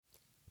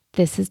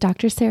This is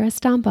Dr. Sarah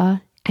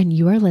Stombaugh, and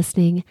you are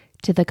listening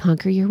to the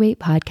Conquer Your Weight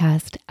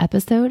podcast,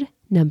 episode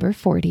number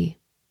 40.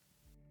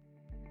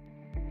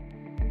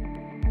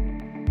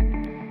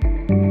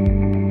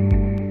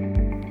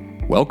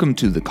 Welcome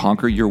to the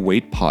Conquer Your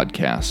Weight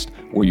podcast,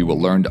 where you will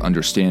learn to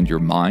understand your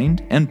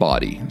mind and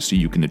body so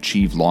you can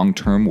achieve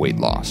long-term weight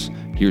loss.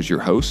 Here's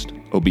your host,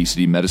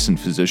 obesity medicine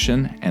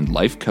physician and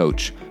life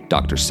coach,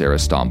 Dr. Sarah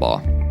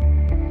Stombaugh.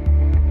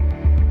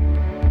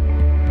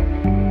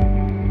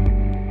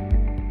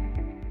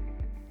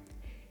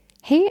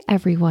 Hey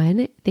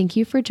everyone, thank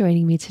you for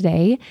joining me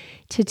today.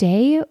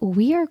 Today,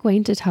 we are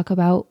going to talk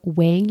about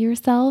weighing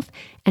yourself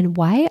and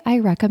why I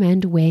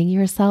recommend weighing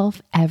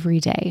yourself every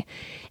day.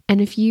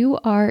 And if you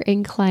are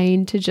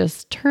inclined to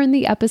just turn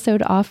the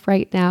episode off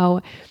right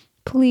now,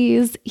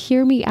 please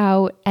hear me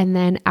out, and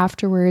then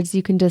afterwards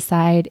you can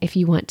decide if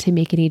you want to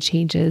make any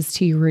changes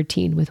to your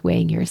routine with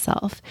weighing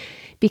yourself,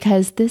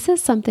 because this is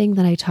something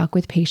that I talk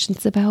with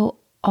patients about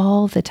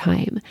all the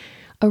time.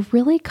 A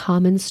really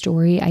common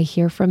story I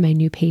hear from my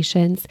new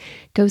patients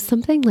goes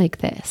something like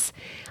this.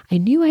 I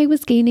knew I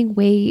was gaining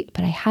weight,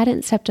 but I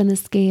hadn't stepped on the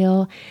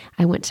scale.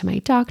 I went to my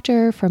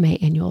doctor for my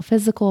annual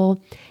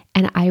physical,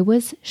 and I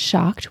was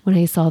shocked when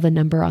I saw the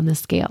number on the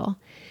scale.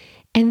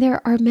 And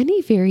there are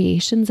many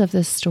variations of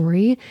this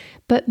story,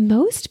 but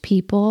most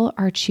people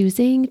are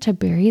choosing to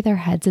bury their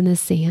heads in the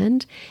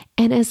sand.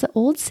 And as the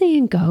old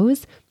saying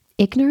goes,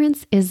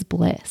 ignorance is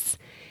bliss.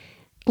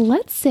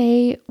 Let's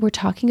say we're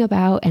talking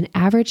about an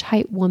average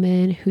height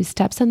woman who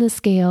steps on the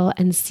scale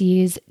and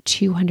sees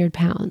 200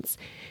 pounds.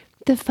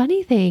 The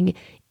funny thing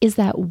is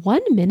that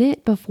 1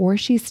 minute before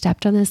she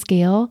stepped on the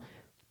scale,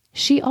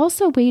 she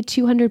also weighed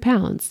 200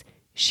 pounds.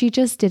 She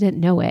just didn't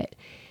know it.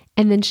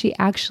 And then she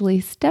actually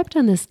stepped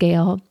on the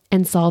scale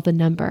and saw the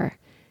number.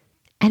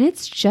 And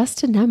it's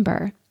just a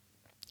number.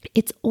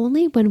 It's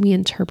only when we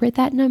interpret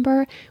that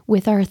number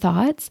with our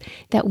thoughts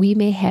that we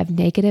may have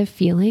negative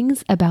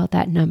feelings about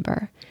that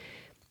number.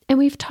 And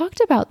we've talked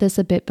about this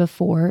a bit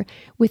before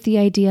with the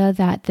idea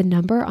that the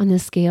number on the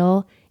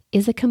scale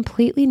is a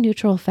completely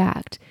neutral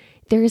fact.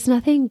 There is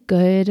nothing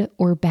good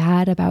or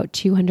bad about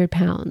 200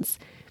 pounds.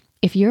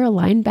 If you're a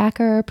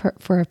linebacker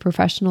for a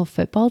professional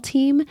football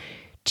team,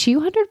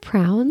 200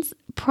 pounds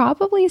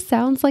probably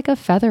sounds like a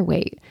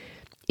featherweight.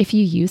 If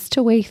you used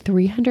to weigh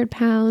 300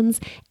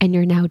 pounds and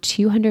you're now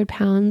 200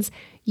 pounds,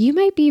 you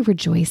might be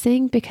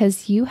rejoicing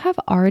because you have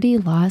already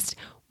lost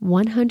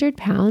 100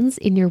 pounds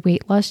in your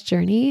weight loss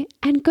journey,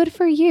 and good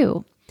for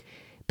you.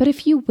 But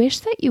if you wish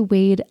that you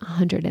weighed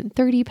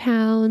 130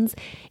 pounds,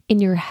 in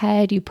your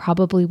head you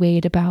probably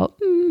weighed about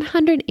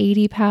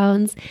 180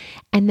 pounds,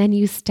 and then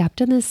you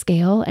stepped on the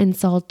scale and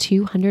saw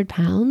 200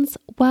 pounds,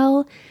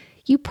 well,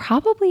 you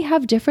probably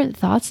have different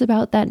thoughts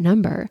about that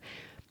number.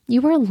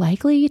 You are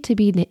likely to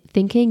be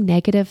thinking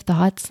negative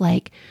thoughts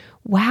like,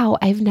 wow,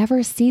 I've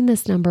never seen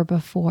this number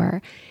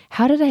before.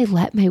 How did I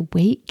let my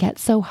weight get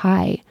so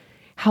high?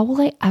 How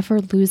will I ever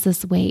lose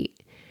this weight?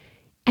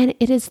 And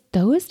it is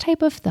those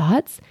type of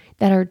thoughts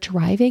that are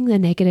driving the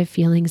negative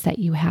feelings that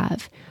you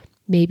have.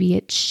 Maybe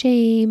it's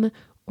shame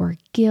or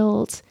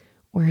guilt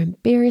or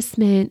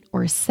embarrassment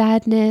or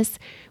sadness,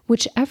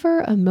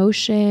 whichever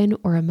emotion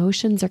or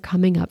emotions are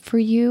coming up for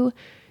you,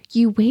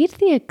 you weighed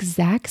the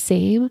exact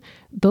same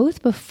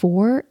both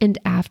before and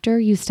after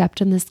you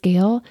stepped on the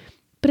scale,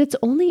 but it's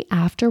only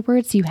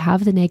afterwards you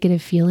have the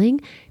negative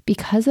feeling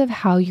because of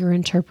how you're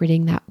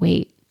interpreting that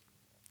weight.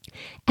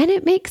 And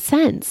it makes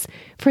sense.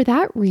 For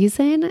that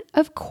reason,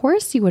 of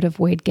course you would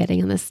avoid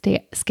getting on the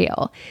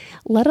scale,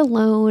 let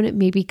alone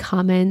maybe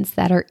comments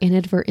that are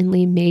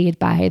inadvertently made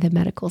by the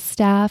medical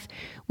staff.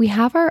 We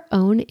have our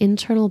own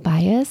internal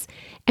bias,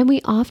 and we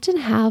often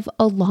have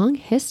a long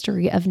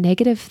history of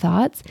negative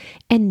thoughts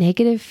and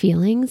negative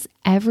feelings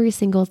every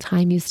single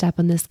time you step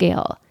on the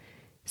scale.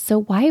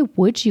 So why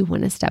would you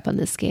want to step on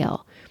the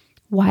scale?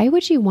 Why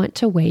would you want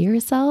to weigh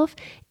yourself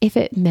if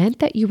it meant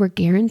that you were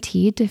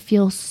guaranteed to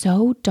feel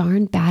so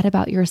darn bad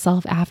about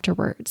yourself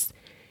afterwards?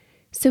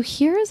 So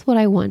here's what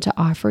I want to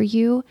offer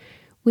you,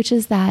 which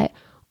is that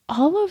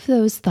all of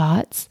those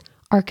thoughts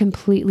are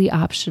completely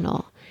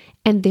optional.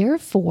 And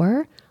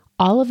therefore,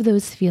 all of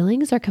those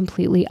feelings are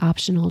completely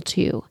optional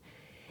too.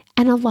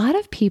 And a lot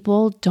of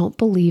people don't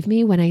believe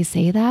me when I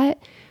say that,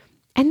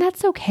 and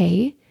that's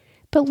okay.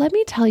 But let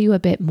me tell you a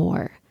bit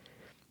more.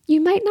 You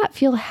might not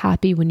feel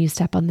happy when you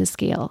step on the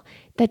scale.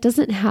 That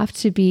doesn't have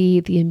to be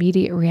the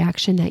immediate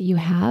reaction that you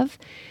have,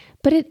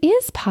 but it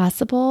is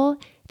possible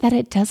that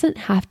it doesn't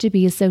have to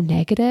be so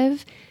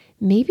negative,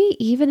 maybe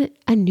even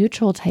a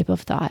neutral type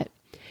of thought.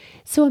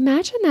 So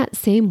imagine that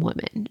same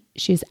woman.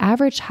 She's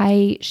average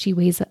height, she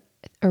weighs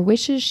or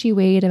wishes she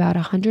weighed about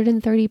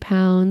 130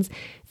 pounds,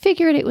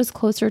 figured it was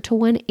closer to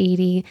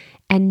 180,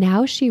 and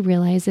now she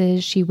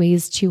realizes she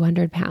weighs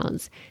 200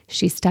 pounds.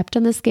 She stepped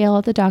on the scale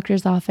at the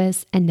doctor's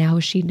office, and now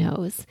she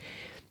knows.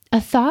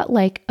 A thought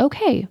like,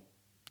 okay,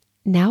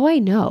 now I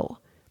know,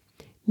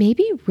 may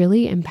be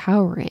really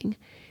empowering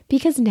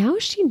because now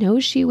she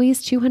knows she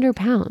weighs 200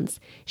 pounds.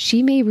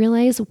 She may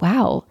realize,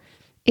 wow,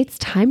 it's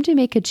time to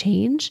make a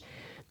change.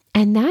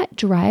 And that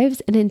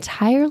drives an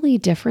entirely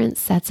different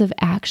sets of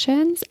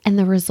actions and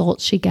the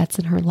results she gets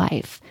in her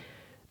life.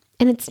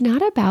 And it's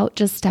not about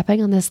just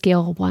stepping on the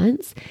scale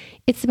once.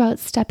 It's about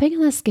stepping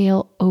on the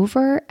scale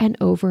over and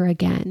over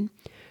again.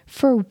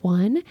 For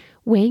one,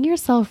 weighing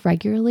yourself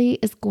regularly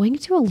is going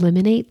to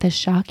eliminate the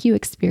shock you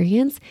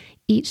experience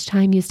each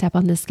time you step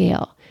on the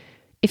scale.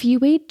 If you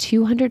weighed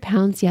 200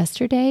 pounds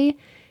yesterday,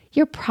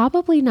 you're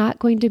probably not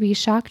going to be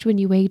shocked when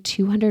you weigh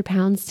 200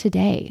 pounds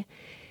today.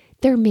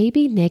 There may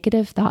be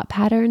negative thought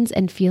patterns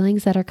and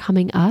feelings that are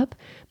coming up,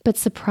 but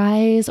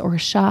surprise or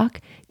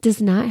shock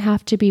does not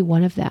have to be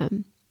one of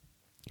them.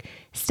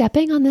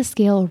 Stepping on the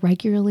scale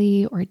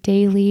regularly or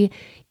daily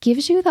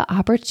gives you the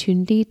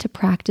opportunity to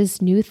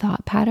practice new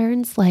thought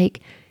patterns like,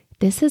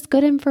 this is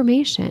good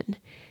information.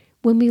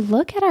 When we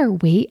look at our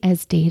weight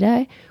as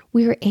data,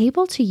 we are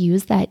able to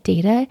use that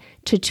data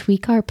to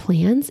tweak our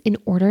plans in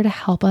order to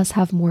help us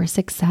have more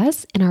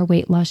success in our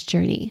weight loss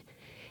journey.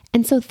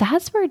 And so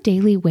that's where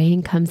daily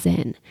weighing comes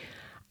in.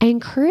 I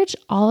encourage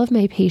all of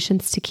my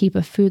patients to keep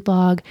a food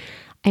log.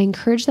 I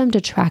encourage them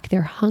to track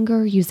their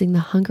hunger using the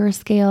hunger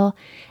scale,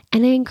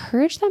 and I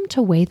encourage them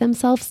to weigh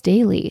themselves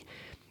daily.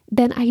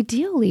 Then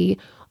ideally,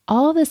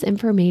 all of this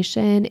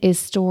information is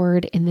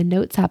stored in the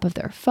Notes app of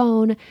their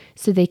phone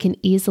so they can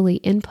easily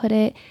input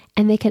it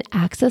and they can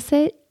access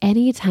it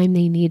anytime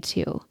they need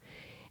to.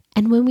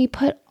 And when we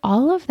put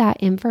all of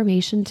that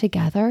information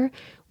together,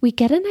 we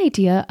get an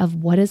idea of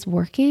what is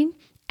working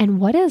and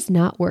what is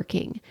not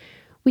working.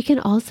 We can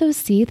also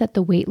see that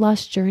the weight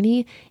loss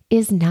journey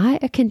is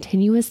not a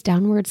continuous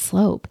downward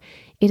slope.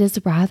 It is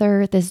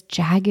rather this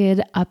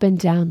jagged up and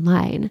down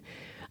line.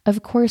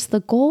 Of course,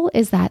 the goal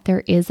is that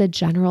there is a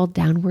general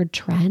downward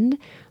trend,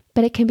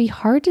 but it can be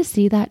hard to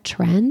see that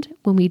trend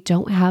when we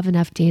don't have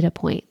enough data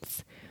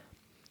points.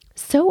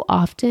 So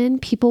often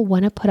people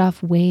want to put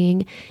off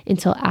weighing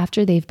until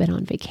after they've been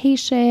on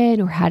vacation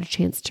or had a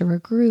chance to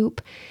regroup.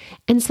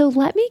 And so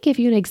let me give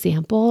you an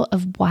example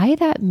of why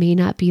that may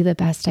not be the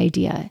best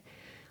idea.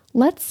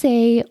 Let's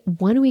say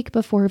 1 week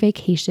before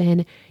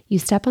vacation, you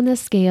step on the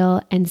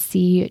scale and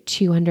see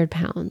 200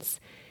 pounds.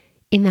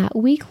 In that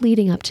week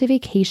leading up to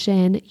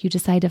vacation, you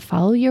decide to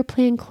follow your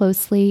plan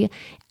closely,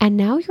 and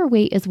now your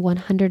weight is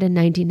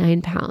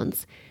 199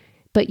 pounds.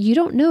 But you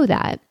don't know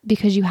that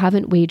because you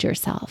haven't weighed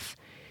yourself.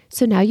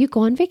 So now you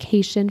go on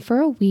vacation for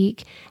a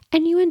week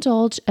and you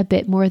indulge a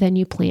bit more than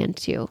you planned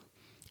to.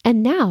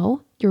 And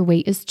now your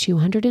weight is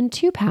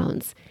 202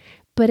 pounds.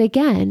 But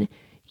again,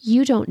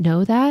 you don't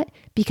know that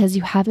because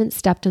you haven't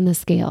stepped on the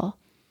scale.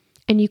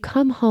 And you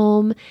come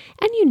home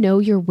and you know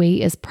your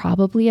weight is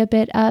probably a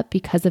bit up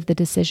because of the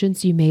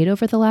decisions you made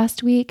over the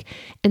last week.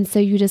 And so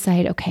you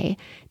decide, okay,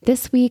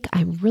 this week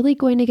I'm really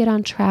going to get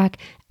on track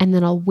and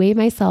then I'll weigh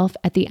myself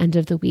at the end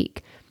of the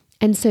week.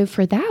 And so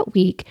for that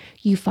week,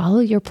 you follow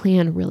your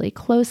plan really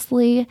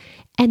closely.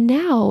 And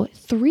now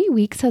 3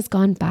 weeks has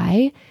gone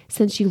by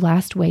since you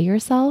last weigh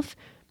yourself.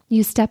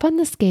 You step on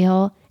the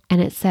scale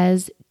and it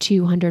says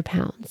 200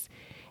 pounds.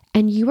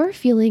 And you are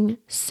feeling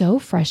so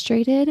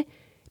frustrated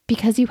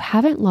because you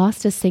haven't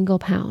lost a single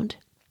pound.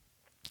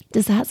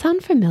 Does that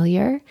sound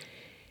familiar?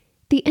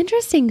 The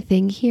interesting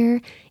thing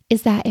here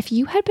is that if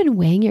you had been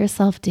weighing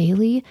yourself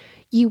daily,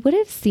 you would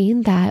have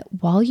seen that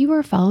while you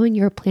were following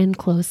your plan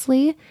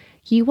closely,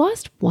 you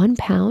lost 1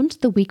 pound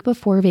the week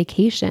before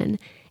vacation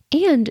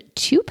and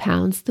 2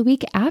 pounds the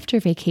week after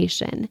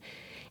vacation.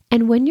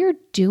 And when you're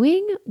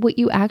doing what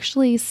you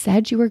actually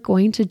said you were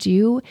going to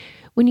do,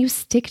 when you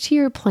stick to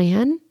your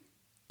plan,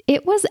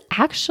 it was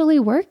actually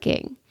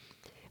working.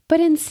 But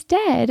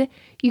instead,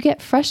 you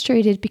get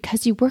frustrated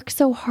because you work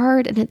so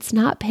hard and it's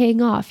not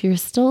paying off. You're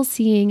still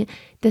seeing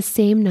the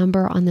same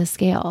number on the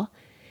scale.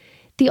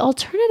 The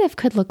alternative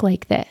could look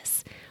like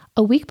this.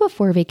 A week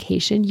before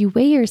vacation, you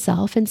weigh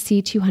yourself and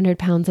see 200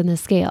 pounds on the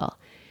scale.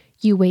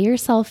 You weigh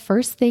yourself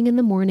first thing in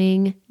the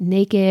morning,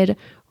 naked,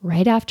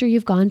 right after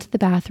you've gone to the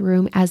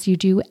bathroom, as you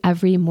do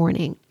every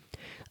morning.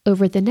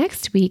 Over the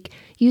next week,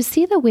 you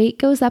see the weight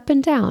goes up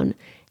and down,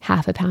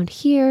 1/2 pound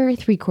here,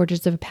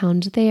 3/4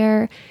 pound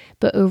there.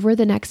 But over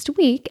the next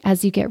week,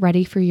 as you get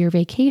ready for your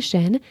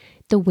vacation,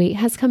 the weight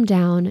has come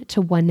down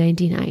to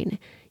 199.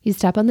 You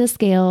step on the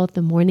scale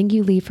the morning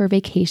you leave for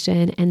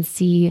vacation and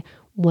see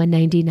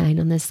 199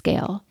 on the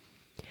scale.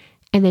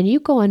 And then you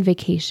go on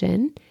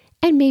vacation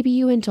and maybe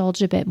you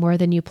indulge a bit more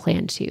than you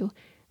planned to,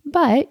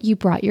 but you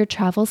brought your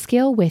travel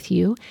scale with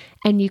you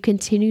and you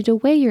continue to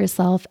weigh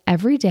yourself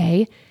every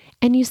day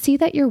and you see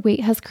that your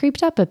weight has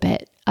creeped up a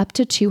bit, up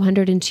to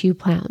 202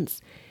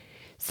 pounds.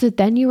 So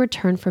then you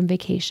return from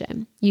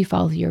vacation. You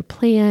follow your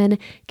plan,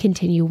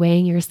 continue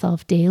weighing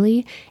yourself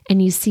daily, and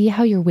you see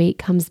how your weight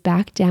comes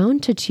back down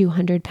to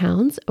 200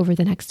 pounds over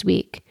the next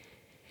week.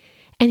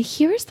 And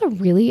here's the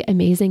really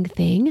amazing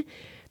thing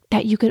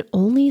that you can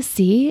only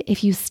see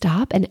if you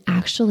stop and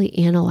actually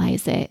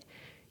analyze it.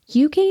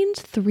 You gained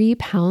 3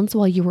 pounds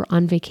while you were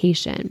on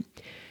vacation.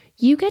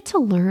 You get to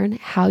learn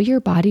how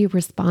your body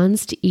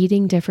responds to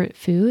eating different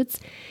foods.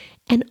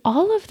 And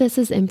all of this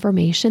is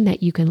information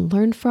that you can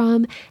learn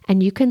from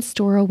and you can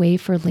store away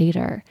for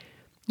later.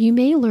 You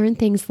may learn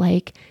things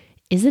like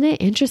Isn't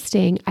it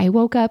interesting? I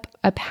woke up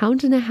 1.5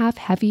 pounds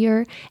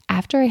heavier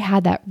after I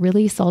had that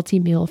really salty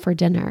meal for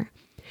dinner.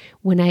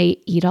 When I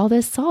eat all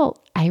this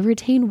salt, I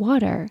retain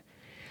water.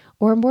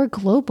 Or more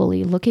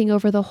globally, looking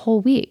over the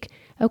whole week.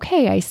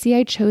 Okay, I see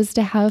I chose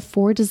to have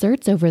 4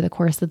 desserts over the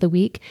course of the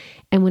week.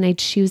 And when I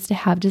choose to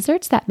have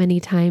desserts that many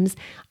times,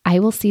 I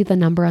will see the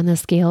number on the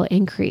scale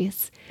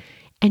increase.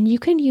 And you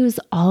can use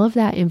all of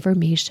that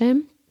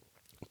information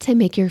to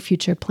make your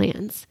future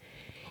plans.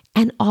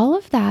 And all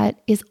of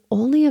that is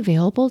only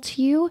available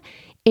to you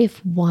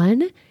if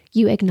 1,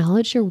 you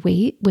acknowledge your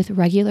weight with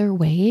regular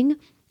weighing,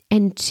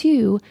 and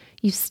 2,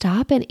 you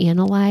stop and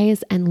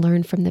analyze and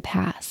learn from the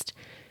past.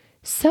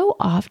 So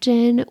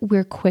often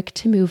we're quick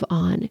to move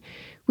on.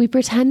 We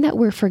pretend that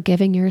we're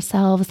forgiving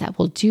ourselves, that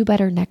we'll do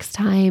better next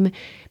time,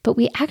 but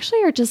we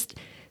actually are just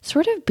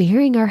sort of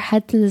burying our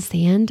heads in the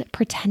sand,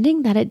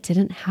 pretending that it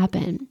didn't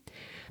happen.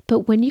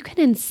 But when you can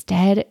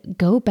instead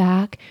go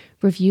back,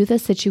 review the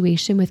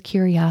situation with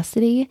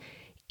curiosity,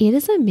 it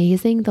is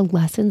amazing the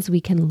lessons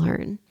we can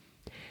learn.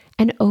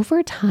 And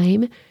over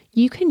time,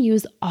 you can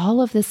use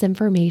all of this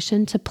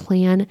information to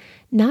plan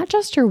not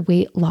just your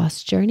weight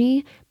loss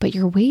journey, but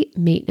your weight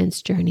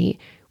maintenance journey,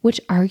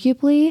 which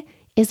arguably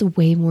is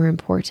way more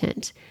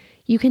important.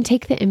 You can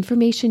take the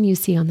information you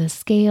see on the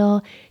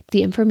scale,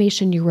 the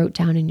information you wrote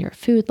down in your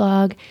food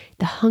log,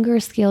 the hunger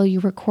scale you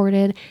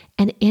recorded,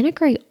 and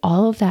integrate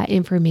all of that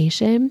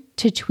information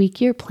to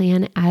tweak your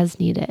plan as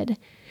needed.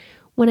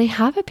 When I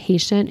have a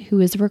patient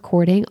who is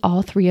recording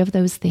all 3 of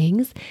those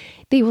things,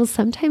 they will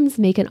sometimes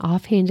make an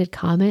offhanded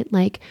comment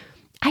like,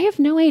 I have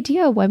no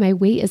idea why my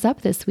weight is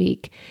up this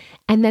week.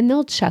 And then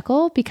they'll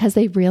chuckle because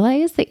they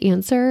realize the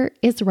answer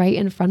is right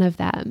in front of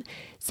them.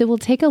 So we'll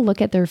take a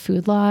look at their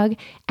food log,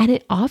 and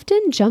it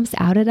often jumps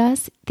out at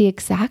us the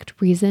exact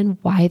reason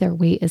why their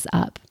weight is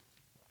up.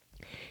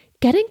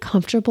 Getting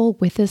comfortable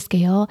with the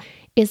scale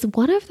is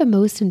one of the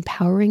most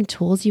empowering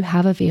tools you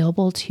have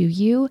available to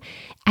you.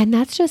 And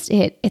that's just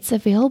it. It's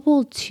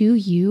available to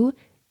you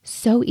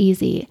so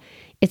easy.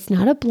 It's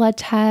not a blood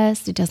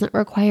test. It doesn't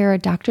require a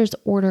doctor's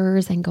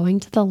orders and going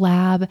to the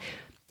lab.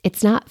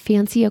 It's not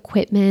fancy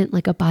equipment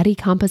like a body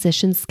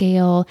composition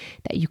scale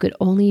that you could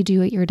only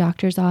do at your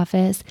doctor's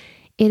office.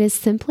 It is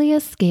simply a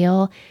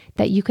scale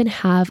that you can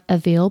have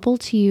available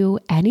to you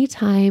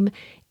anytime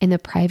in the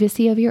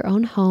privacy of your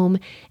own home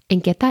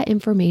and get that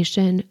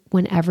information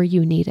whenever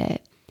you need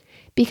it.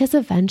 Because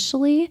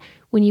eventually,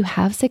 when you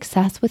have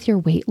success with your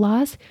weight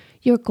loss,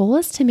 your goal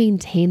is to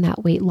maintain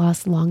that weight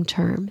loss long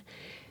term.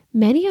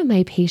 Many of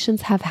my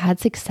patients have had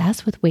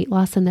success with weight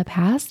loss in the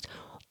past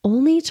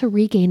only to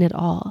regain it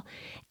all.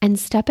 And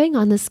stepping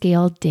on the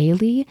scale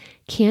daily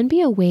can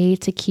be a way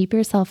to keep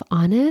yourself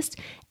honest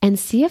and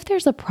see if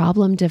there's a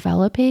problem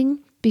developing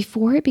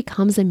before it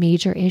becomes a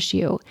major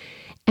issue.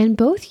 And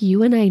both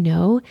you and I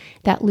know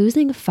that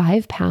losing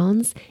 5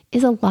 pounds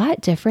is a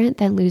lot different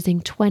than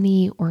losing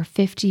 20 or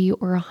 50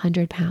 or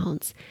 100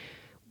 pounds.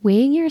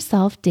 Weighing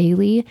yourself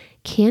daily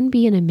can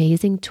be an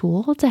amazing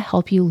tool to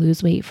help you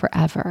lose weight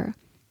forever.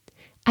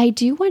 I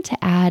do want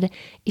to add,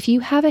 if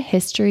you have a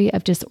history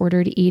of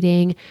disordered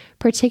eating,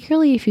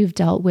 particularly if you've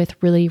dealt with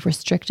really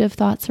restrictive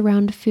thoughts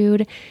around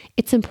food,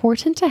 it's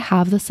important to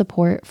have the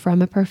support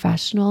from a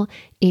professional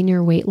in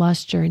your weight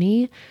loss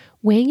journey.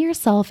 Weighing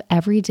yourself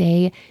every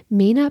day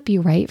may not be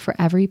right for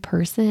every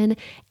person,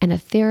 and a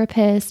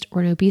therapist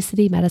or an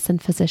obesity medicine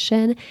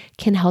physician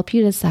can help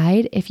you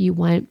decide if you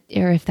want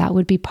or if that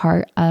would be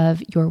part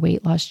of your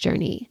weight loss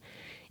journey.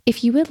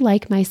 If you would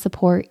like my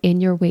support in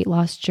your weight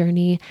loss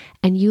journey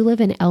and you live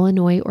in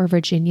Illinois or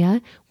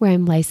Virginia, where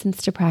I'm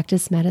licensed to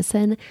practice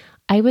medicine,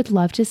 I would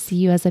love to see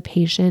you as a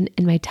patient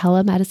in my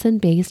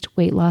telemedicine-based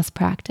weight loss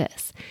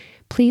practice.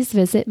 Please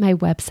visit my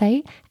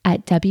website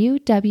at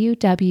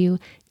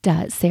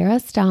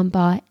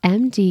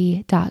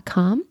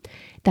www.sarahstombaughmd.com.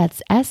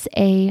 That's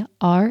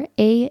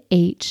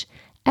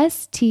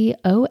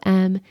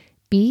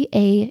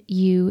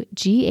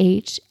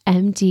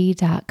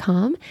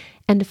SarahStombaughmd.com,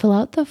 and fill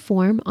out the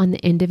form on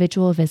the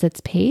individual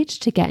visits page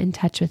to get in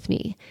touch with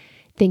me.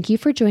 Thank you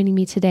for joining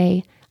me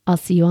today. I'll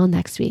see you all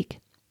next week.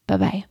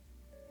 Bye-bye.